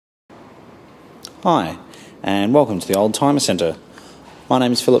Hi, and welcome to the Oldtimer Centre. My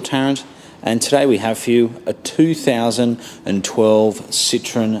name is Philip Tarrant, and today we have for you a 2012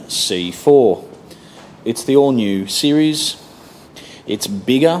 Citroen C4. It's the all-new series. It's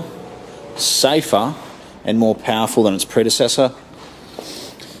bigger, safer, and more powerful than its predecessor.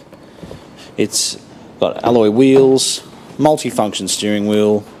 It's got alloy wheels, multi-function steering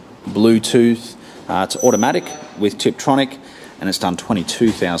wheel, Bluetooth. It's automatic with Tiptronic, and it's done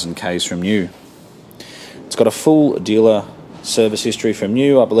 22,000 Ks from new. It's got a full dealer service history from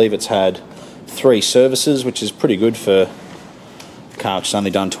new. I believe it's had 3 services, which is pretty good for a car which has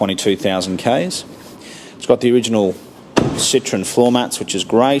only done 22,000 Ks. It's got the original Citroen floor mats, which is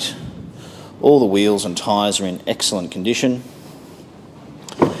great. All the wheels and tyres are in excellent condition.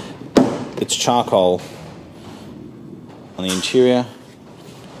 It's charcoal on the interior,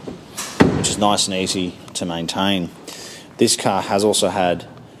 which is nice and easy to maintain. This car has also had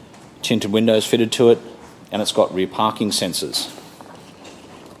tinted windows fitted to it, and it's got rear parking sensors.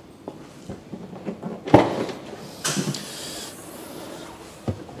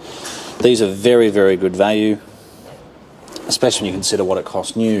 These are very, very good value, especially when you consider what it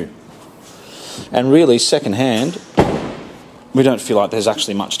cost new. And really, second-hand, we don't feel like there's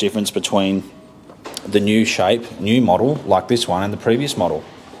actually much difference between the new shape, new model, like this one, and the previous model.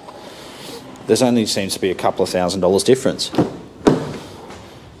 There's only seems to be a couple of $1,000s difference.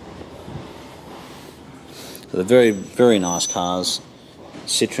 They're very, very nice cars.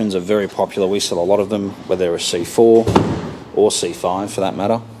 Citroens are very popular. We sell a lot of them, whether they're a C4 or C5 for that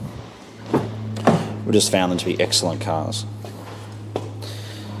matter. We just found them to be excellent cars.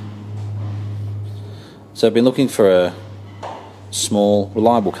 So I've been looking for a small,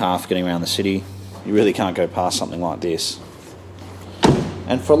 reliable car for getting around the city. You really can't go past something like this.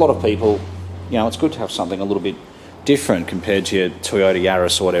 And for a lot of people, you know, it's good to have something a little bit different compared to your Toyota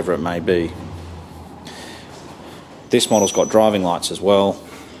Yaris or whatever it may be. This model's got driving lights as well,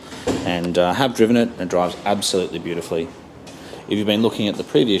 and have driven it, and it drives absolutely beautifully. If you've been looking at the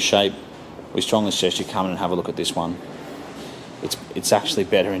previous shape, we strongly suggest you come in and have a look at this one. It's actually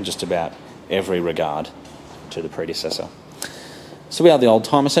better in just about every regard to the predecessor. So we are the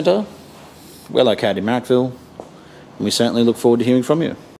Oldtimer Centre. We're located in Marrickville, and we certainly look forward to hearing from you.